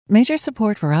Major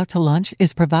support for Out to Lunch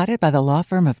is provided by the law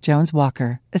firm of Jones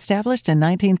Walker, established in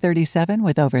 1937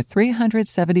 with over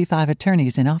 375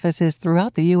 attorneys in offices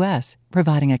throughout the U.S.,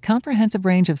 providing a comprehensive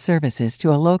range of services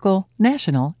to a local,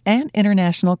 national, and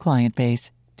international client base.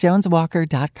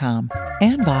 JonesWalker.com.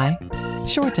 And by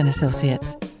Short &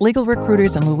 Associates, legal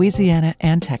recruiters in Louisiana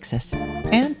and Texas.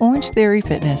 And Orange Theory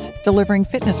Fitness, delivering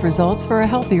fitness results for a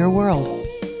healthier world.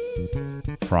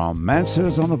 From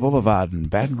Mansell's on the Boulevard in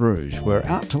Baton Rouge, we're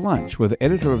out to lunch with the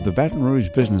editor of the Baton Rouge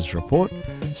Business Report,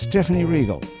 Stephanie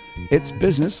Regal. It's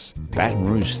business Baton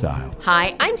Rouge style.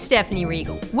 Hi, I'm Stephanie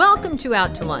Regal. Welcome to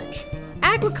Out to Lunch.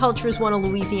 Agriculture is one of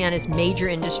Louisiana's major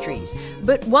industries,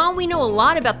 but while we know a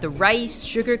lot about the rice,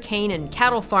 sugarcane, and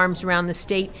cattle farms around the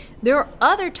state, there are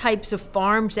other types of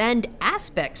farms and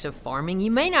aspects of farming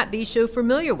you may not be so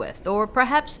familiar with, or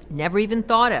perhaps never even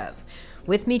thought of.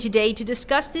 With me today to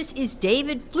discuss this is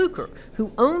David Fluker,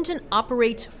 who owns and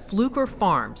operates Fluker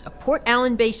Farms, a Port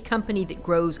Allen-based company that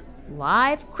grows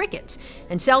live crickets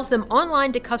and sells them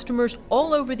online to customers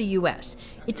all over the U.S.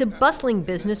 It's a bustling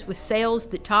business with sales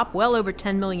that top well over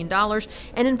 $10 million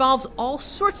and involves all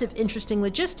sorts of interesting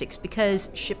logistics because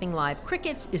shipping live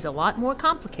crickets is a lot more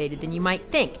complicated than you might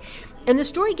think. And the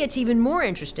story gets even more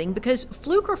interesting because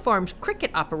Fluker Farms cricket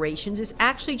operations is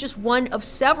actually just one of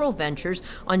several ventures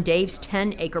on Dave's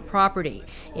 10-acre property.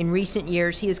 In recent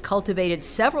years, he has cultivated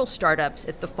several startups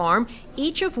at the farm,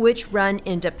 each of which run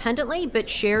independently but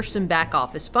share some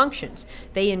back-office functions.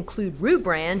 They include Rue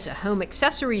Brands, a home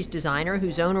accessories designer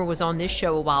whose owner was on this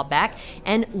show a while back,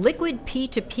 and Liquid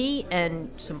P2P, and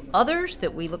some others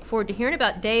that we look forward to hearing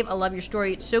about. Dave, I love your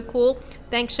story. It's so cool.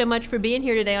 Thanks so much for being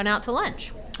here today on Out to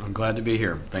Lunch. I'm glad to be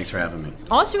here. Thanks for having me.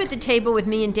 Also at the table with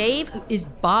me and Dave is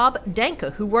Bob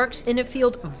Danka, who works in a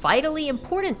field vitally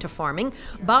important to farming.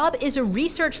 Bob is a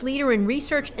research leader and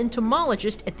research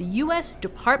entomologist at the U.S.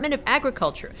 Department of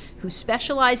Agriculture, who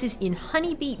specializes in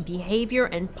honeybee behavior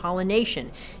and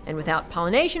pollination. And without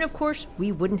pollination, of course,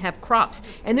 we wouldn't have crops.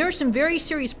 And there are some very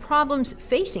serious problems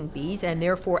facing bees and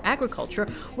therefore agriculture,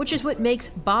 which is what makes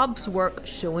Bob's work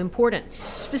so important.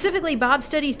 Specifically, Bob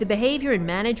studies the behavior and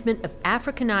management of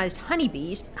Africanized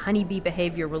honeybees, honeybee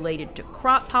behavior related to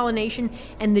crop pollination,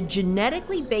 and the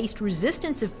genetically based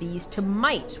resistance of bees to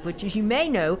mites, which, as you may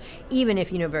know, even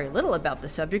if you know very little about the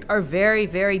subject, are very,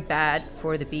 very bad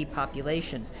for the bee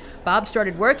population. Bob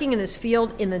started working in this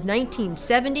field in the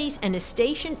 1970s and is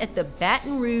stationed at the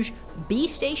Baton Rouge Bee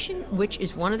Station, which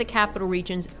is one of the Capital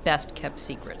Region's best kept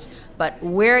secrets. But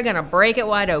we're going to break it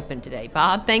wide open today.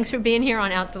 Bob, thanks for being here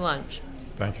on Out to Lunch.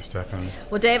 Thank you, Stephanie.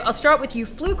 Well, Dave, I'll start with you.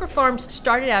 Fluker Farms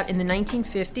started out in the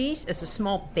 1950s as a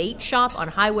small bait shop on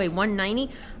Highway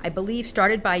 190. I believe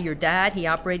started by your dad. He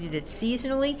operated it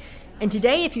seasonally. And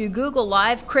today, if you Google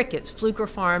live crickets, Fluker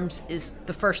Farms is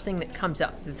the first thing that comes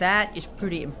up. That is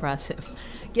pretty impressive.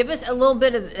 Give us a little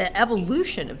bit of the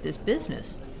evolution of this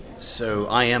business. So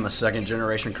I am a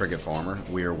second-generation cricket farmer.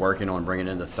 We are working on bringing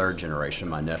in the third generation.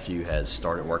 My nephew has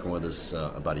started working with us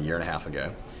about a year and a half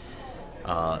ago.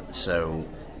 So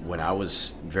when I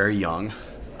was very young,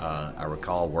 I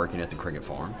recall working at the cricket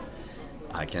farm.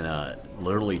 I can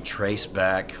literally trace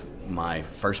back my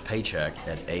first paycheck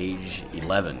at age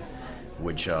 11,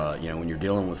 which, when you're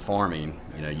dealing with farming,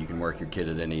 you can work your kid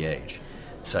at any age.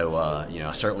 So,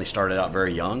 I certainly started out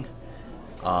very young.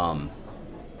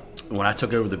 When I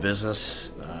took over the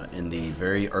business in the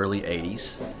very early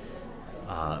 80s,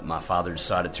 my father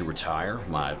decided to retire.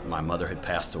 My mother had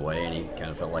passed away, and he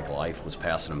kind of felt like life was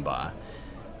passing him by.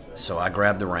 So I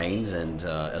grabbed the reins, and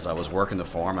as I was working the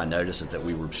farm, I noticed that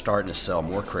we were starting to sell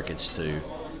more crickets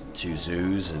to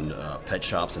zoos and pet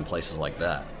shops and places like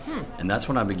that. And that's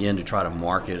when I began to try to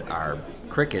market our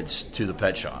crickets to the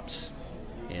pet shops.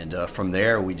 And from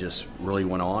there, we just really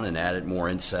went on and added more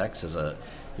insects.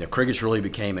 Crickets really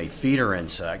became a feeder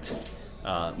insect,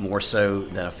 more so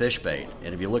than a fish bait.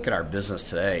 And if you look at our business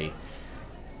today,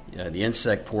 the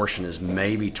insect portion is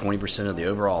maybe 20% of the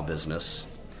overall business.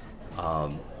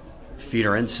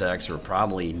 Feeder insects are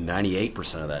probably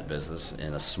 98% of that business,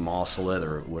 and a small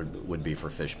slither would be for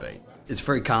fish bait. It's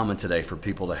very common today for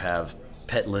people to have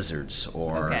pet lizards,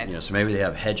 or so maybe they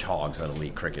have hedgehogs that'll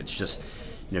eat crickets. Just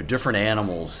different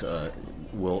animals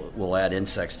will add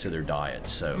insects to their diet.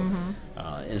 So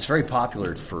and it's very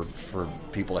popular for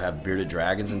people to have bearded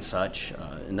dragons and such,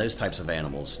 and those types of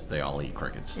animals. They all eat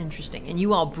crickets. Interesting. And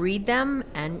you all breed them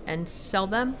and sell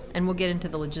them, and we'll get into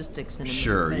the logistics in a minute.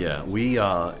 Sure. Yeah. We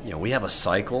have a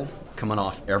cycle coming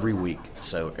off every week.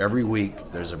 So every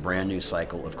week there's a brand new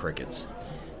cycle of crickets,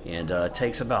 and it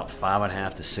takes about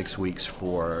 5.5 to 6 weeks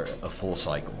for a full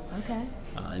cycle. Okay.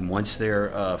 And once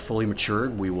they're fully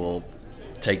matured, we will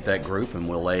take that group and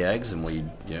we'll lay eggs, and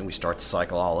we start the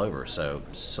cycle all over. So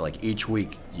like each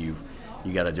week you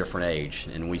got a different age,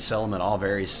 and we sell them at all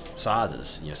various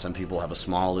sizes. Some people have a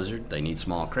small lizard, they need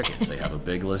small crickets. They have a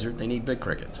big lizard, they need big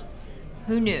crickets.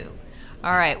 Who knew?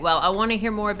 All right, well, I want to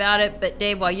hear more about it, but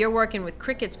Dave, while you're working with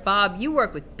crickets, Bob, you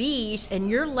work with bees,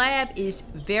 and your lab is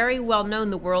very well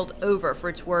known the world over for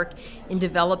its work in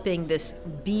developing this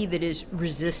bee that is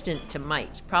resistant to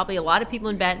mites. Probably a lot of people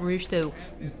in Baton Rouge, though,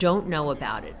 don't know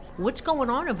about it. What's going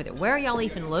on over there? Where are y'all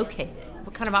even located?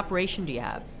 What kind of operation do you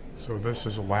have? So this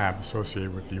is a lab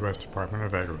associated with the U.S. Department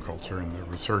of Agriculture in the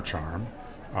research arm.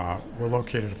 We're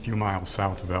located a few miles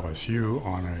south of LSU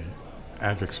on a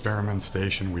Ag Experiment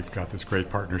Station. We've got this great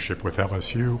partnership with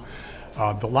LSU.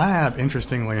 The lab,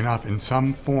 interestingly enough, in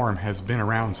some form has been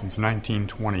around since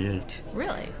 1928.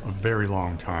 Really? A very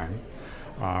long time.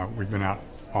 We've been out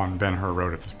on Ben Hur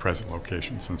Road at this present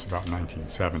location since about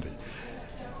 1970.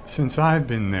 Since I've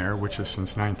been there, which is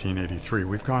since 1983,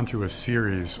 we've gone through a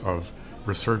series of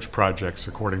research projects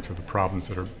according to the problems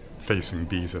that are facing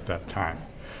bees at that time.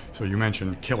 So you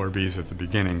mentioned killer bees at the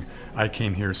beginning. I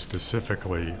came here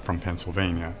specifically from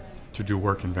Pennsylvania to do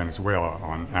work in Venezuela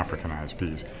on Africanized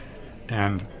bees.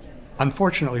 And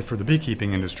unfortunately for the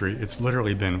beekeeping industry, it's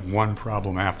literally been one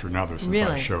problem after another since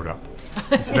I showed up.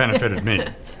 It's benefited me.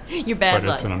 You're bad But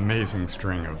luck. it's an amazing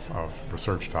string of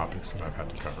research topics that I've had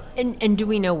to cover. And do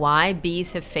we know why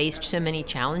bees have faced so many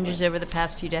challenges over the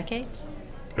past few decades?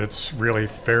 It's really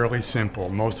fairly simple.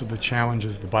 Most of the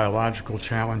challenges, the biological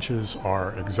challenges,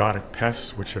 are exotic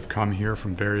pests which have come here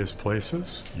from various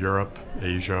places, Europe,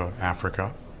 Asia,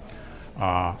 Africa.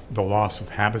 The loss of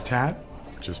habitat,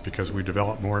 just because we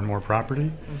develop more and more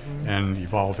property, and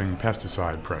evolving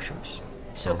pesticide pressures.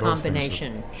 So those things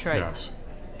combination, yes.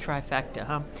 Trifecta,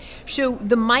 huh? So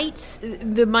the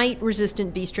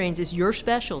mite-resistant bee strains is your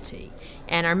specialty.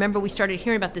 And I remember we started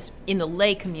hearing about this in the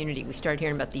lay community. We started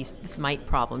hearing about this mite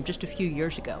problem just a few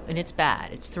years ago, and it's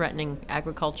bad. It's threatening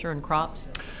agriculture and crops.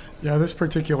 Yeah, this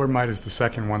particular mite is the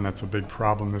second one that's a big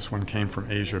problem. This one came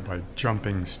from Asia by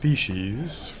jumping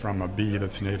species from a bee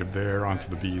that's native there onto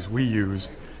the bees we use,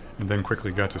 and then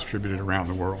quickly got distributed around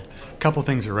the world. A couple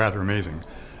things are rather amazing.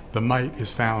 The mite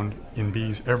is found in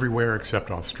bees everywhere except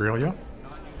Australia.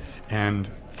 And,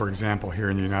 for example, here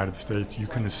in the United States, you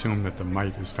can assume that the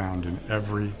mite is found in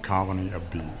every colony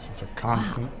of bees. It's a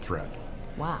constant threat.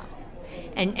 Wow.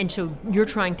 And so you're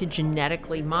trying to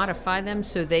genetically modify them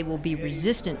so they will be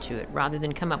resistant to it rather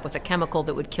than come up with a chemical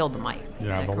that would kill the mite.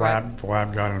 Yeah, the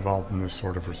lab got involved in this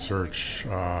sort of research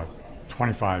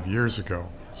 25 years ago.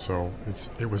 So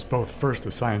it was both first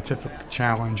a scientific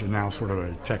challenge and now sort of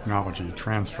a technology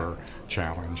transfer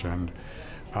challenge. And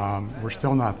we're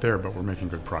still not there, but we're making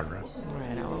good progress. All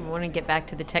right, I want to get back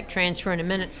to the tech transfer in a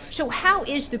minute. So how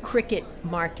is the cricket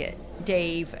market,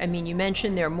 Dave? I mean, you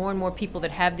mentioned there are more and more people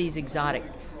that have these exotic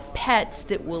pets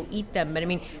that will eat them. But I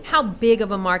mean, how big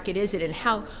of a market is it, and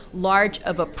how large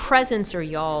of a presence are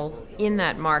y'all in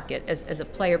that market as a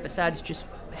player besides just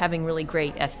having really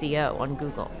great SEO on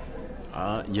Google?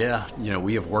 Yeah,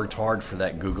 we have worked hard for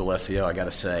that Google SEO, I got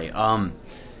to say.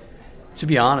 To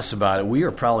be honest about it, we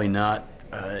are probably not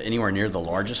anywhere near the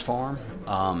largest farm.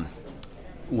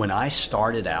 When I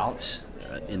started out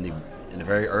in the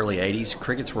very early 80s,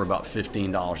 crickets were about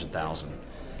 $15 a thousand.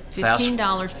 $15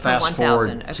 per 1,000. Fast forward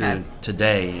okay. to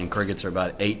today, and crickets are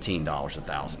about $18 a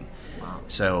thousand. Wow.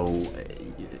 So,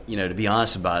 to be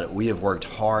honest about it, we have worked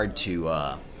hard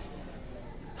to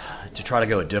try to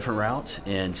go a different route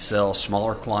and sell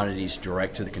smaller quantities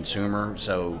direct to the consumer.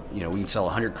 So, we can sell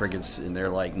 100 crickets and they're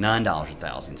like $9 a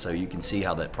thousand. So you can see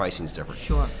how that pricing is different.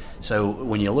 Sure. So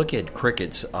when you look at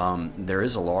crickets, there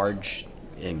is a large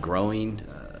and growing,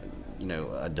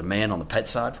 a demand on the pet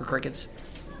side for crickets.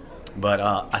 But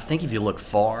I think if you look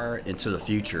far into the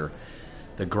future,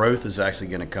 the growth is actually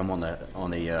going to come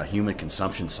on the human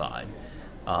consumption side.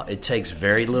 It takes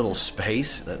very little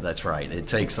space. That's right. It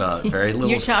takes very little.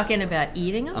 You're talking about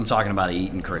eating them? I'm talking about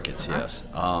eating crickets, yes.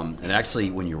 And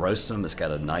actually, when you roast them, it's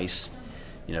got a nice,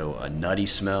 a nutty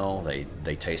smell.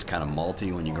 They taste kind of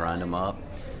malty when you grind them up.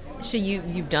 So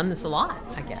you've done this a lot,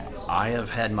 I guess. I have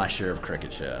had my share of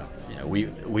crickets, yeah.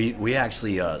 We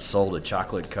actually sold a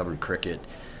chocolate-covered cricket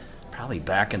probably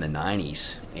back in the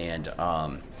 90s. And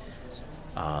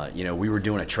we were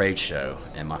doing a trade show,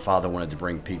 and my father wanted to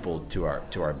bring people to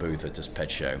our booth at this pet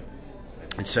show,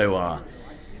 and so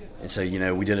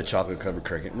we did a chocolate-covered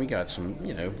cricket, and we got some,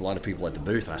 a lot of people at the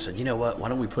booth, and I said, you know what, why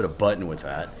don't we put a button with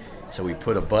that? So we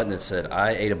put a button that said,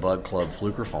 I ate a bug club,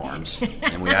 Fluker Farms,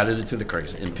 and we added it to the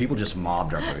crickets, and people just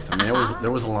mobbed our booth. I mean,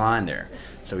 there was a line there.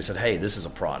 So we said, hey, this is a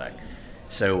product.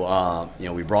 So,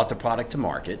 we brought the product to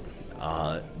market.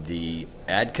 The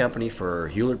ad company for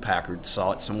Hewlett-Packard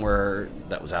saw it somewhere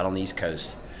that was out on the East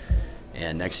Coast,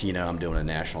 and next thing you know, I'm doing a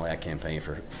national ad campaign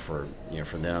for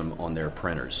them on their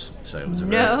printers. So it was a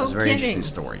very interesting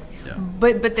story. Yeah.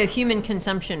 But the human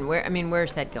consumption,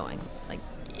 where's that going? Like,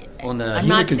 on the I'm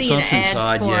human not seeing consumption ads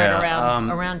side, for yeah,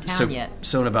 it around town yet.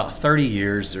 So in about 30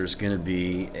 years, there's going to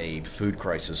be a food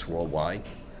crisis worldwide,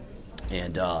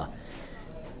 and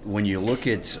when you look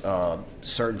at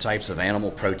certain types of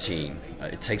animal protein,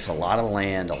 it takes a lot of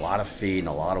land, a lot of feed, and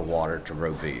a lot of water to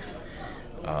grow beef.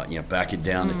 Back it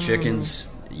down to chickens.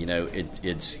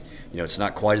 It's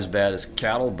not quite as bad as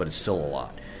cattle, but it's still a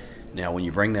lot. Now, when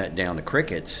you bring that down to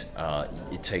crickets,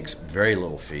 it takes very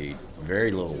little feed,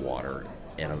 very little water,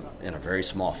 and a very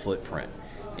small footprint,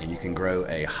 and you can grow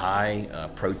a high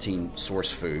protein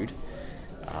source food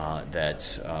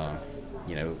that's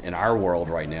in our world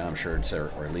right now. I'm sure it's,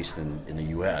 or at least in the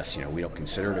U.S., we don't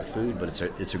consider it a food, but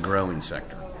it's a growing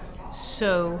sector.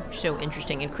 So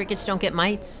interesting. And crickets don't get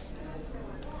mites?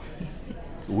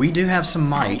 We do have some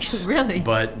mites, really,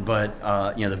 but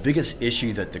the biggest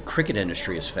issue that the cricket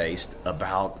industry has faced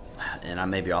about, and I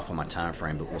may be off on my time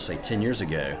frame, but we'll say 10 years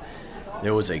ago,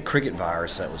 there was a cricket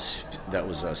virus that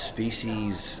was a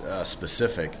species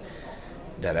specific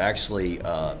that actually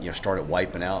started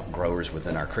wiping out growers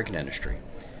within our cricket industry.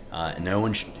 No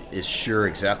one is sure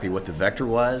exactly what the vector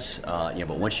was,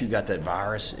 but once you got that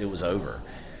virus, it was over.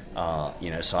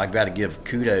 So I've got to give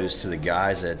kudos to the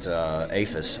guys at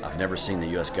APHIS. I've never seen the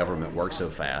U.S. government work so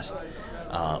fast.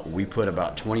 We put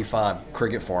about 25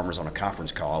 cricket farmers on a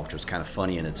conference call, which was kind of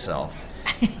funny in itself.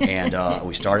 And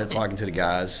we started talking to the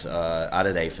guys out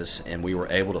at APHIS, and we were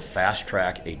able to fast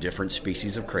track a different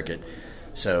species of cricket.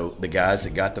 So the guys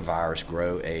that got the virus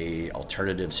grow a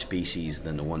alternative species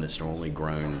than the one that's normally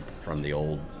grown from the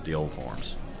old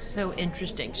farms. So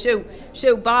interesting.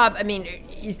 So Bob,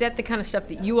 is that the kind of stuff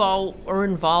that you all are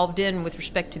involved in with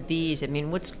respect to bees?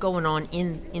 What's going on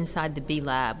inside the bee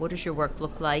lab? What does your work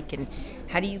look like, and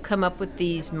how do you come up with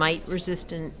these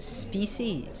mite-resistant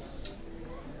species?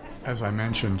 As I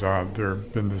mentioned, there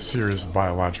have been this series of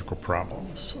biological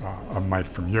problems. A mite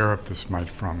from Europe, this mite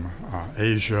from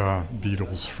Asia,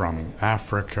 beetles from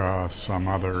Africa, some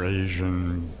other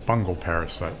Asian fungal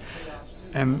parasite.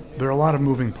 And there are a lot of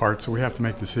moving parts, so we have to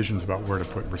make decisions about where to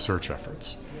put research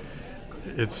efforts.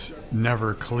 It's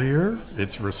never clear.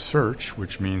 It's research,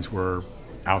 which means we're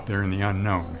out there in the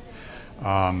unknown.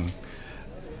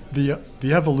 The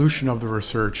evolution of the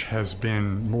research has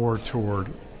been more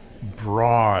toward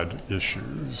broad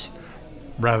issues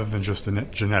rather than just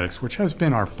genetics, which has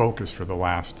been our focus for the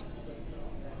last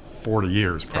 40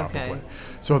 years probably. Okay.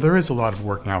 So there is a lot of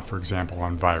work now, for example,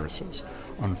 on viruses,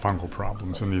 on fungal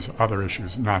problems, and these other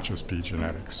issues, not just bee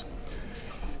genetics.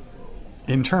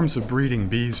 In terms of breeding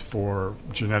bees for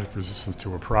genetic resistance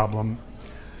to a problem,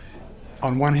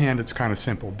 on one hand, it's kind of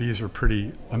simple. Bees are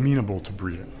pretty amenable to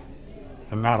breeding,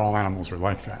 and not all animals are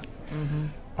like that. Mm-hmm.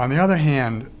 On the other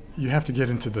hand, you have to get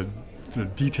into the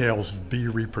details of bee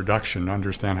reproduction to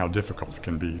understand how difficult it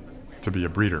can be to be a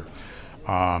breeder.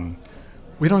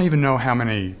 We don't even know how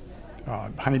many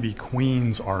honeybee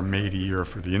queens are made a year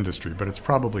for the industry, but it's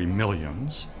probably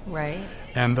millions. Right.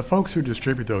 And the folks who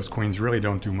distribute those queens really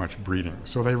don't do much breeding,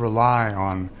 so they rely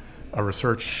on a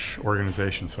research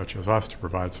organization such as us to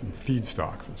provide some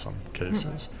feedstocks in some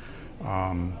cases.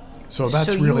 So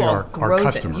that's really our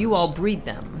customers. You all breed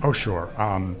them. Oh, sure.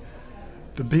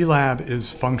 The Bee Lab is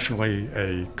functionally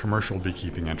a commercial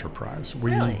beekeeping enterprise.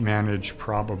 We manage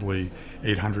probably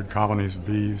 800 colonies of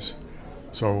bees,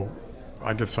 so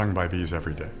I get stung by bees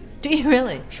every day. Do you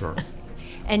really? Sure.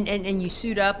 And you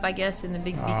suit up, I guess, in the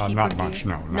big beekeeper not gear? Much,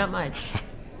 no. Not much.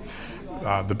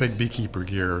 The big beekeeper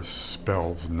gear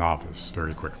spells novice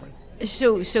very quickly.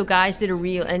 So guys that are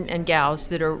real, and gals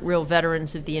that are real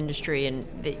veterans of the industry, and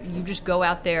that you just go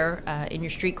out there in your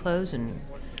street clothes and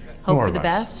hope for the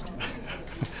best?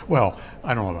 Well,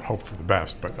 I don't know about hope for the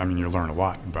best, but you learn a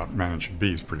lot about managing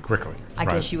bees pretty quickly. I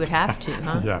guess you would have to,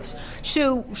 huh? Yes.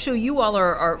 So you all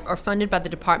are funded by the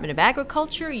Department of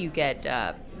Agriculture? You get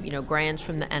grants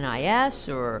from the NIS,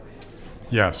 or?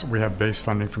 Yes, we have base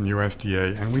funding from the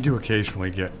USDA, and we do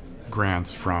occasionally get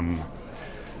grants from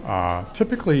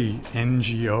typically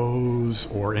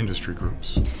NGOs or industry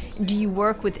groups. Do you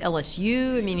work with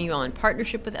LSU? Are you all in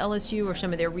partnership with LSU, or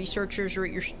some of their researchers are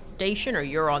at your station, or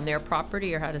you're on their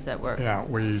property, or how does that work? Yeah,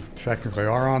 we technically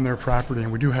are on their property,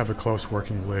 and we do have a close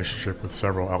working relationship with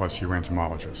several LSU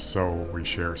entomologists. So we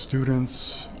share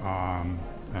students,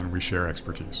 and we share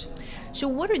expertise. So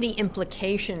what are the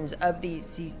implications of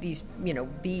these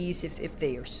bees, if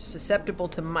they are susceptible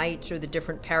to mites or the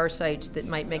different parasites that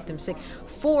might make them sick,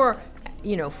 for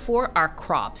for our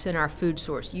crops and our food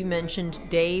source. You mentioned,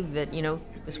 Dave, that,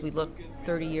 as we look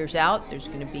 30 years out, there's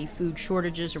going to be food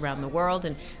shortages around the world,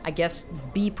 and I guess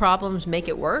bee problems make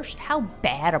it worse. How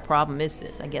bad a problem is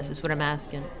this, I guess, is what I'm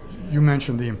asking. You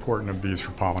mentioned the importance of bees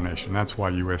for pollination. That's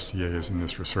why USDA is in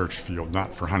this research field,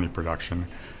 not for honey production.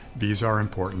 Bees are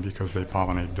important because they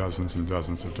pollinate dozens and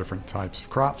dozens of different types of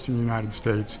crops in the United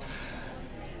States.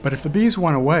 But if the bees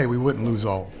went away, we wouldn't lose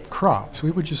all crops.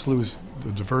 We would just lose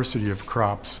the diversity of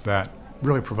crops that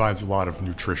really provides a lot of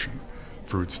nutrition.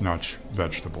 Fruits, nuts,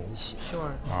 vegetables,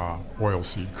 sure.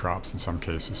 Oilseed crops in some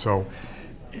cases. So,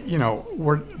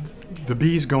 the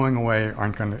bees going away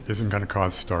isn't going to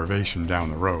cause starvation down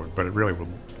the road, but it really will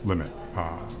limit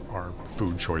our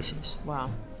food choices. Wow.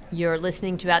 You're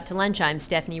listening to Out to Lunch. I'm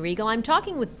Stephanie Riegel. I'm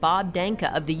talking with Bob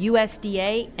Danka of the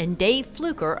USDA and Dave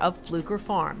Fluker of Fluker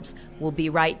Farms. We'll be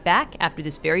right back after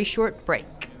this very short break.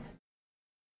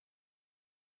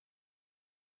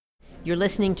 You're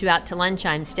listening to Out to Lunch.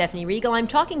 I'm Stephanie Riegel. I'm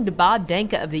talking to Bob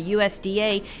Danka of the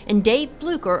USDA and Dave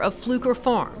Fluker of Fluker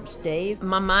Farms. Dave,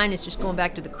 my mind is just going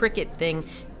back to the cricket thing.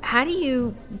 How do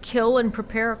you kill and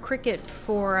prepare a cricket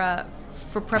for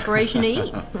preparation to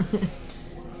eat?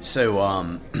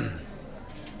 So,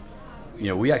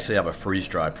 we actually have a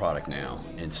freeze-dried product now,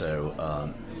 and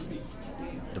so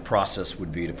the process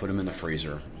would be to put them in the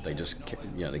freezer. They just,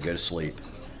 they go to sleep.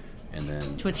 And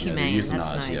then so it's humane. They're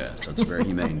euthanized. That's nice. Yeah, so it's a very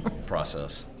humane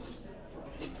process.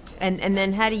 And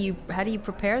then how do you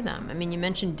prepare them? I mean, you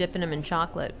mentioned dipping them in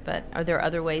chocolate, but are there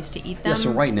other ways to eat them? Yeah.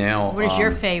 So right now, what is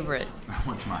your favorite?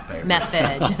 What's my favorite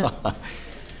method?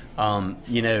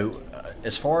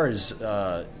 As far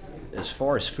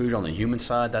as food on the human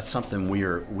side, that's something we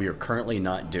are currently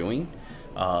not doing.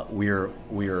 We are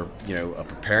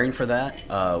preparing for that.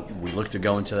 We look to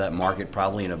go into that market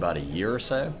probably in about a year or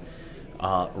so.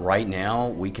 Right now,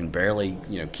 we can barely,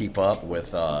 keep up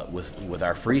with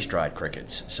our freeze-dried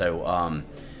crickets. So,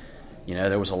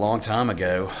 there was a long time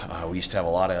ago, we used to have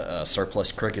a lot of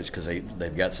surplus crickets because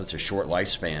they've got such a short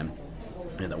lifespan,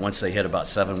 and that once they hit about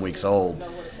 7 weeks old,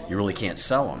 you really can't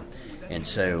sell them. And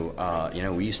so,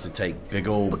 we used to take big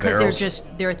old barrels. Because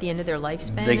they're at the end of their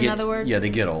lifespan, in other words? Yeah, they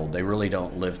get old. They really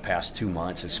don't live past 2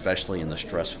 months, especially in the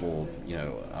stressful,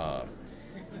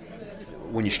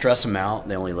 when you stress them out,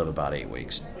 they only live about 8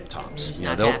 weeks tops.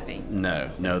 Not happy. No,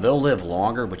 they'll live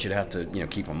longer, but you'd have to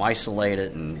keep them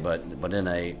isolated. But in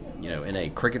a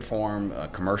cricket farm, a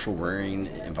commercial rearing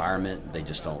environment, they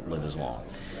just don't live as long.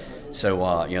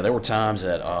 So there were times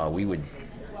that we would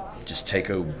just take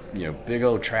big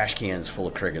old trash cans full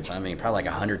of crickets. I mean, probably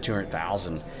like 100,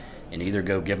 200,000. And either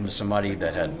go give them to somebody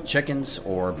that had chickens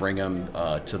or bring them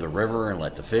to the river and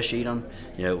let the fish eat them.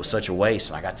 It was such a waste.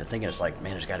 And I got to thinking, it's like,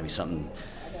 man, there's got to be something,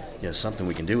 something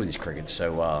we can do with these crickets.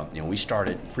 So, we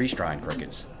started freeze-drying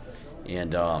crickets.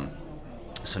 And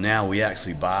so now we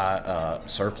actually buy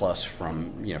surplus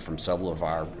from several of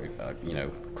our,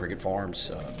 cricket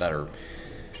farms that are,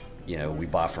 we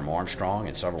buy from Armstrong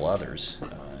and several others.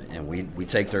 And we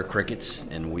take their crickets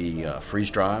and we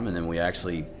freeze-dry them, and then we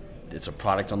actually... It's a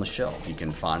product on the shelf. You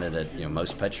can find it at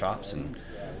most pet shops and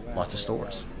lots of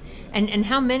stores. And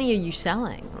how many are you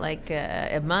selling? Like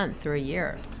a month or a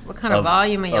year? What kind of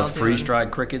volume are y'all doing? Of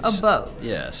freeze-dried crickets? Of both.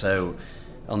 Yeah. So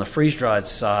on the freeze-dried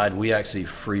side, we actually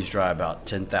freeze-dry about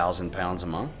 10,000 pounds a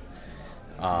month.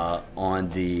 On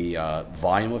the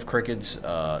volume of crickets,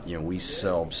 we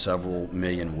sell several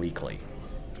million weekly.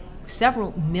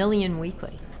 Several million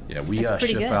weekly? Yeah, we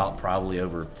ship out probably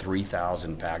over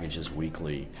 3,000 packages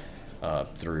weekly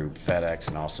through FedEx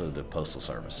and also the Postal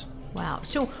Service. Wow.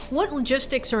 So what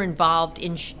logistics are involved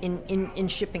in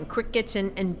shipping crickets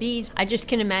and bees? I just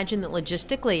can imagine that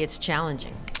logistically it's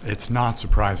challenging. It's not,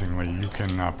 surprisingly. You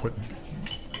can put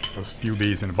those few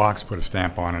bees in a box, put a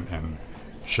stamp on it, and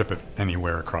ship it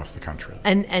anywhere across the country.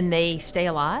 And they stay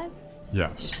alive?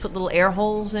 Yes. Just put little air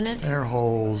holes in it? Air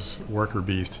holes, worker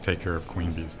bees to take care of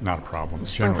queen bees, not a problem.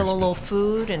 Sprinkle a little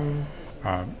food and...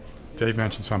 Dave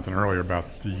mentioned something earlier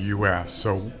about the U.S.,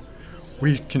 so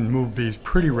we can move bees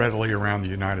pretty readily around the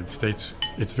United States.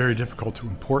 It's very difficult to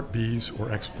import bees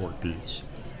or export bees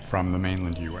from the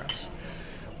mainland U.S.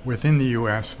 Within the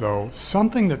U.S., though,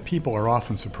 something that people are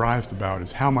often surprised about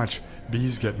is how much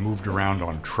bees get moved around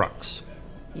on trucks.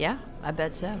 Yeah, I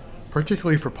bet so.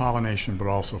 Particularly for pollination, but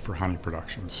also for honey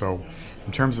production. So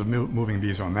in terms of moving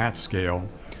bees on that scale,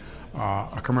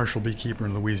 a commercial beekeeper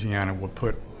in Louisiana will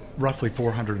put roughly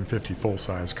 450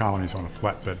 full-size colonies on a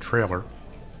flatbed trailer,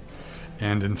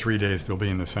 and in 3 days they'll be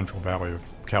in the Central Valley of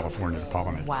California to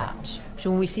pollinate crops. So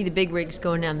when we see the big rigs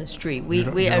going down the street, we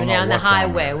are down the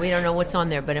highway, we don't know what's on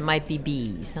there, but it might be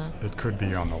bees, huh? It could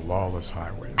be on the lawless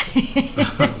highways.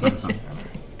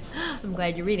 I'm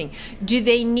glad you're reading. Do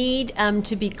they need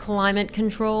to be climate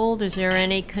controlled? Is there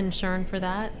any concern for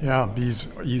that? Yeah,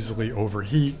 bees easily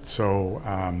overheat, so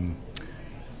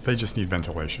they just need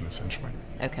ventilation, essentially.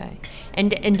 Okay.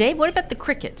 And Dave, what about the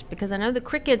crickets? Because I know the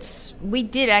crickets, we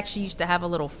did actually used to have a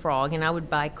little frog, and I would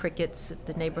buy crickets at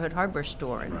the neighborhood hardware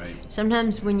store. And Right.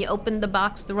 sometimes when you opened the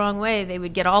box the wrong way, they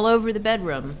would get all over the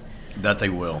bedroom. That they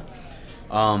will.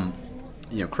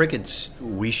 Crickets,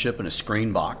 we ship in a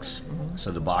screen box,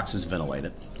 so the box is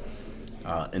ventilated.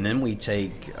 And then we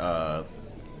take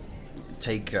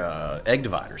egg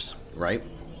dividers, right?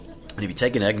 And if you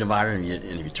take an egg divider and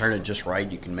if you turn it just right,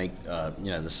 you can make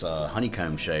this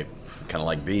honeycomb shape, kind of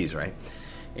like bees, right?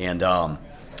 And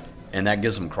that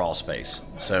gives them crawl space.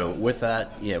 So with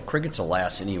that, crickets will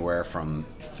last anywhere from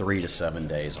 3 to 7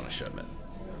 days on a shipment.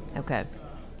 Okay.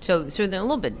 So they're a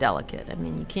little bit delicate. I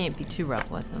mean, you can't be too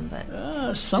rough with them,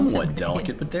 but Somewhat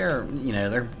delicate, but they're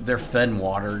fed and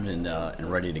watered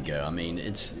and ready to go. I mean,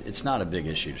 it's not a big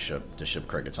issue to ship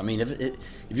crickets. I mean, if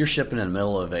you're shipping in the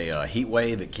middle of a heat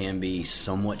wave, it can be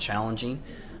somewhat challenging.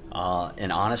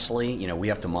 And honestly, we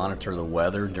have to monitor the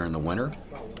weather during the winter.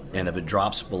 And if it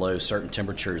drops below certain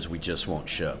temperatures, we just won't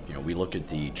ship. We look at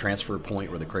the transfer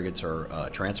point where the crickets are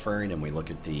transferring, and we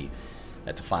look at the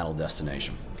final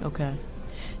destination. okay.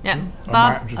 Now, A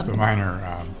Bob, just a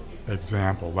minor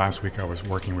example. Last week I was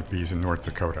working with bees in North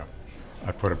Dakota.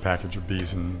 I put a package of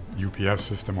bees in UPS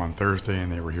system on Thursday,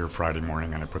 and they were here Friday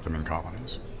morning, and I put them in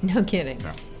colonies. no kidding.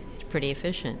 Yeah. It's pretty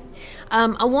efficient.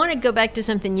 I want to go back to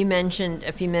something you mentioned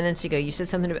a few minutes ago. You said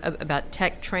something about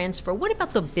tech transfer. What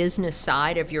about the business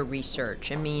side of your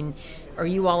research? I mean, are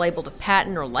you all able to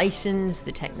patent or license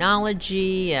the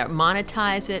technology,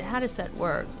 monetize it? How does that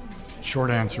work?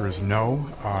 Short answer is no.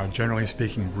 Generally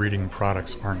speaking, breeding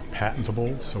products aren't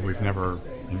patentable, so we've never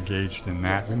engaged in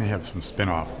that. We may have some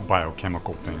spin-off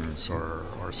biochemical things or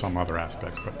some other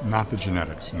aspects, but not the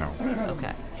genetics, no.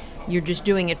 Okay. You're just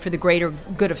doing it for the greater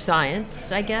good of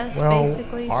science, I guess, Well,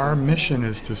 basically? our mission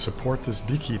is to support this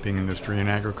beekeeping industry and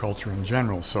agriculture in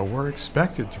general, so we're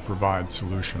expected to provide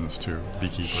solutions to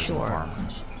beekeepers Sure. and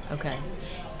farmers. Okay.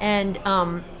 And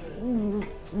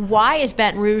why is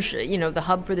Baton Rouge, the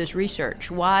hub for this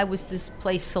research? Why was this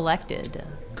place selected?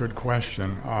 Good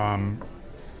question.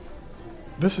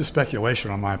 This is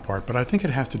speculation on my part, but I think it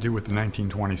has to do with the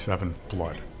 1927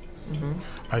 flood. Mm-hmm.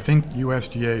 I think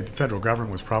USDA, the federal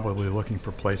government, was probably looking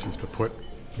for places to put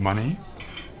money.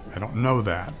 I don't know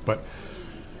that, but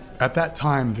at that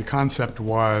time, the concept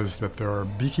was that there are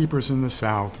beekeepers in the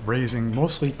South raising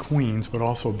mostly queens, but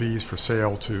also bees for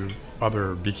sale to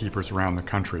other beekeepers around the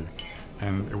country.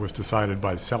 And it was decided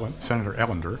by Senator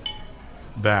Ellender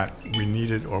that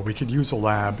we could use a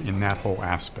lab in that whole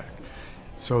aspect.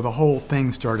 So the whole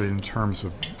thing started in terms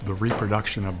of the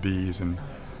reproduction of bees and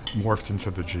morphed into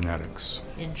the genetics.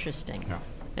 Interesting. Yeah.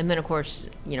 And then, of course,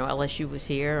 LSU was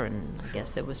here, and I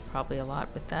guess there was probably a lot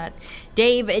with that.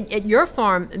 Dave, at your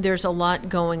farm, there's a lot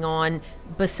going on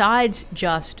besides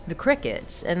just the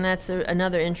crickets, and that's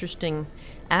another interesting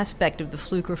aspect of the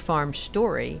Fluker Farm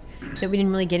story that we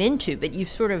didn't really get into, but you've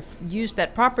sort of used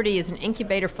that property as an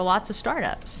incubator for lots of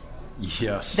startups.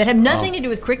 Yes. That have nothing to do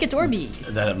with crickets or bees.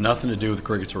 That have nothing to do with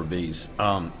crickets or bees.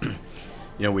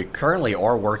 We currently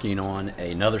are working on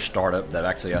another startup that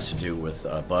actually has to do with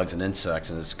bugs and insects,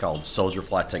 and it's called Soldier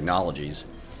Fly Technologies.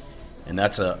 And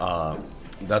that's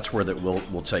where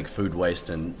we'll take food waste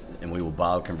and we will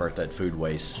bioconvert that food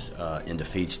waste into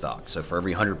feedstock. So for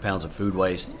every 100 pounds of food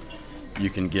waste, you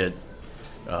can get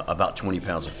about 20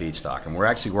 pounds of feedstock. And we're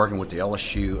actually working with the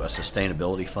LSU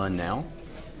Sustainability Fund now.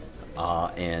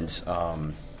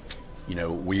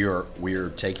 We are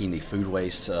taking the food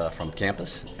waste from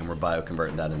campus, and we're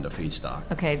bioconverting that into feedstock.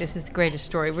 Okay, this is the greatest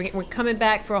story. We're coming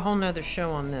back for a whole nother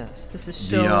show on this. This is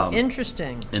so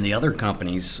interesting. And the other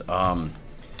companies, one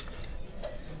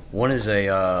is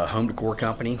a home decor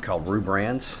company called Rue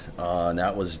Brands, and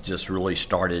that was just really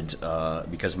started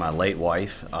because my late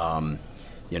wife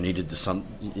needed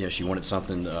she wanted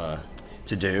something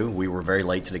to do. We were very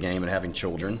late to the game and having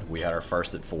children. We had our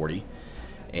first at 40,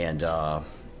 and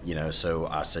so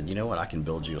I said, what, I can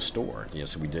build you a store.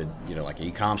 So we did, like an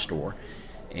e-com store,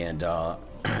 and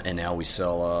now we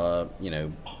sell,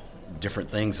 different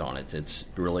things on it. It's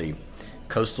really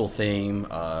coastal theme,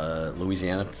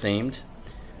 Louisiana themed,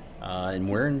 and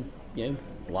we're in,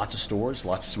 lots of stores,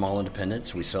 lots of small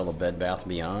independents. We sell to Bed Bath &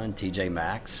 Beyond, TJ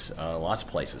Maxx, lots of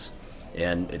places.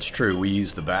 And it's true, we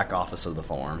use the back office of the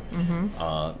farm,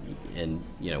 and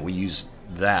we use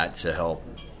that to help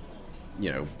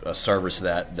service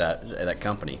that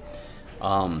company.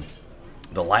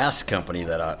 The last company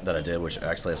that I did, which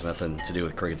actually has nothing to do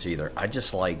with crickets either, I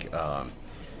just like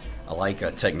I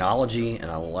like technology, and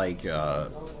I like the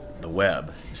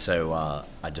web. So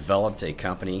I developed a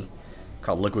company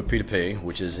called Liquid P2P,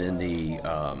 which is in the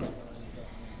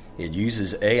it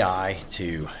uses AI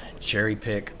to cherry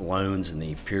pick loans in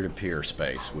the peer-to-peer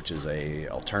space, which is a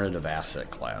alternative asset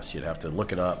class. You'd have to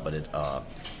look it up, but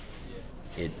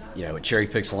it cherry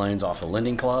picks loans off a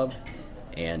lending club,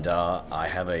 and I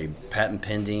have a patent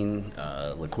pending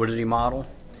liquidity model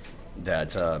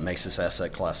that makes this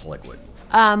asset class liquid.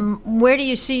 Where do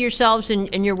you see yourselves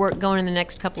in your work going in the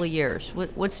next couple of years?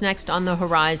 What's next on the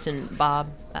horizon,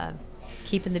 Bob?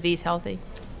 Keeping the bees healthy?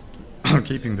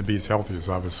 Keeping the bees healthy is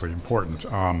obviously important.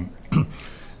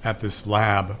 At this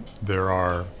lab, there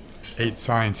are 8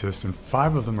 scientists, and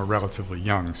 5 of them are relatively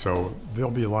young, so there'll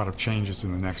be a lot of changes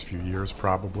in the next few years,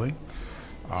 probably.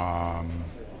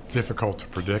 Difficult to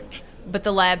predict. But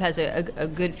the lab has a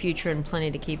good future and plenty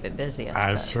to keep it busy,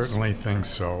 I suppose. I certainly think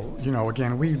so.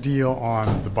 Again, we deal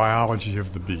on the biology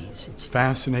of the bees. It's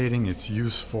fascinating, it's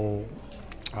useful.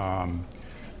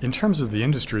 In terms of the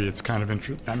industry, it's kind of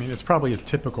it's probably a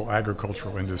typical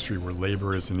agricultural industry where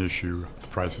labor is an issue, the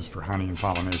prices for honey and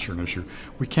pollination are an issue.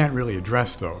 We can't really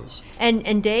address those.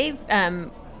 And Dave,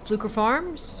 Fluker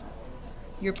Farms,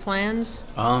 your plans?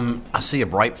 I see a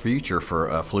bright future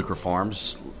for Fluker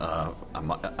Farms. I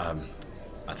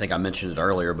think I mentioned it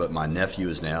earlier, but my nephew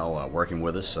is now working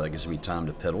with us, so that gives me time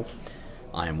to piddle.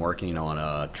 I am working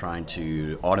on trying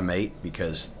to automate,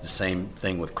 because the same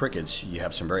thing with crickets, you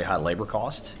have some very high labor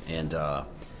costs, and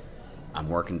I'm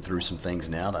working through some things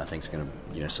now that I think is going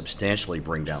to substantially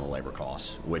bring down the labor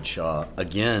costs, which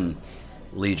again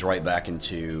leads right back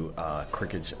into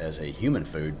crickets as a human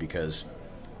food, because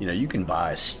you can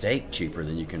buy a steak cheaper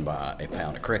than you can buy a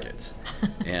pound of crickets,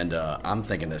 and I'm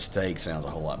thinking that steak sounds a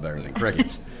whole lot better than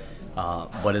crickets.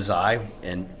 But as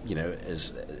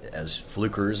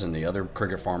Flukers and the other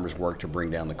cricket farmers work to bring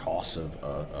down the costs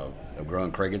of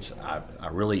growing crickets, I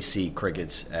really see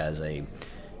crickets as a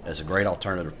great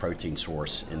alternative protein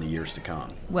source in the years to come.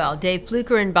 Well, Dave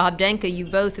Fluker and Bob Denka, you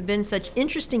both have been such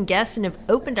interesting guests and have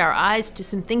opened our eyes to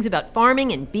some things about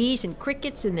farming and bees and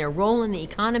crickets and their role in the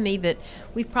economy that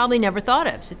we've probably never thought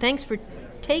of. So thanks for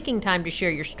taking time to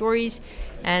share your stories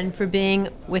and for being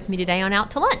with me today on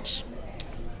Out to Lunch.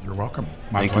 You're welcome.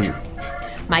 My pleasure.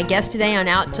 My guests today on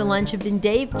Out to Lunch have been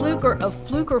Dave Fluker of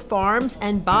Fluker Farms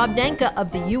and Bob Denka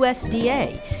of the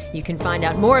USDA. You can find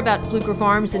out more about Fluker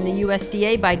Farms and the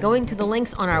USDA by going to the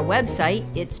links on our website,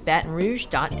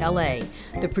 itsbatonrouge.la.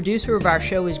 The producer of our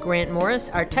show is Grant Morris.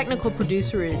 Our technical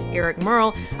producer is Eric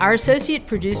Merle. Our associate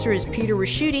producer is Peter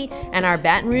Raschuti. And our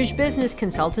Baton Rouge business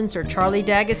consultants are Charlie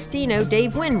D'Agostino,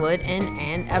 Dave Winwood, and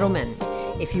Ann Edelman.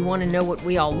 If you want to know what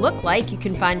we all look like, you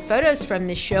can find photos from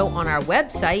this show on our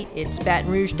website,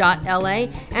 itsbatonrouge.la,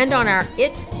 and on our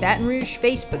It's Baton Rouge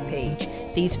Facebook page.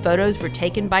 These photos were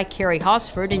taken by Carrie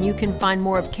Hosford, and you can find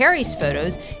more of Carrie's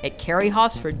photos at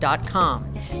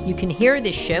carriehosford.com. You can hear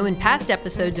this show and past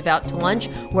episodes of Out to Lunch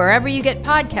wherever you get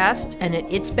podcasts and at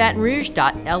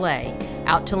itsbatonrouge.la.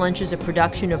 Out to Lunch is a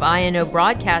production of INO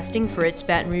Broadcasting for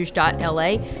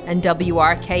itsbatonrouge.la and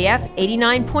WRKF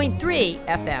 89.3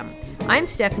 FM. I'm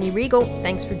Stephanie Riegel.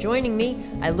 Thanks for joining me.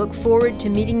 I look forward to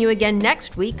meeting you again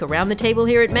next week around the table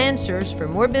here at Mansur's for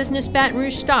more business Baton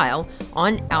Rouge style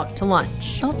on Out to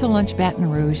Lunch. Out to Lunch Baton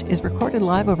Rouge is recorded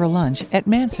live over lunch at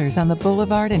Mansur's on the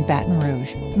Boulevard in Baton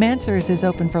Rouge. Mansur's is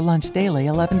open for lunch daily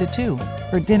 11 to 2,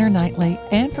 for dinner nightly,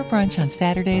 and for brunch on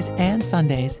Saturdays and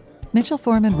Sundays. Mitchell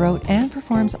Foreman wrote and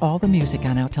performs all the music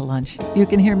on Out to Lunch. You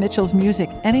can hear Mitchell's music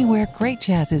anywhere great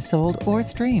jazz is sold or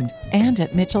streamed, and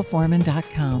at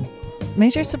mitchellforeman.com.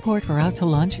 Major support for Out to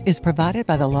Lunch is provided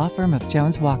by the law firm of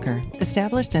Jones Walker,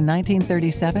 established in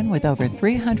 1937 with over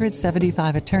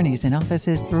 375 attorneys in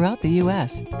offices throughout the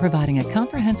U.S., providing a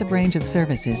comprehensive range of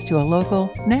services to a local,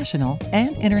 national,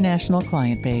 and international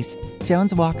client base.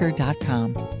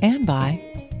 JonesWalker.com. And by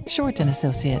Short &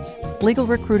 Associates, legal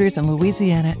recruiters in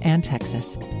Louisiana and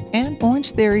Texas. And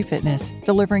Orange Theory Fitness,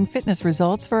 delivering fitness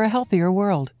results for a healthier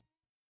world.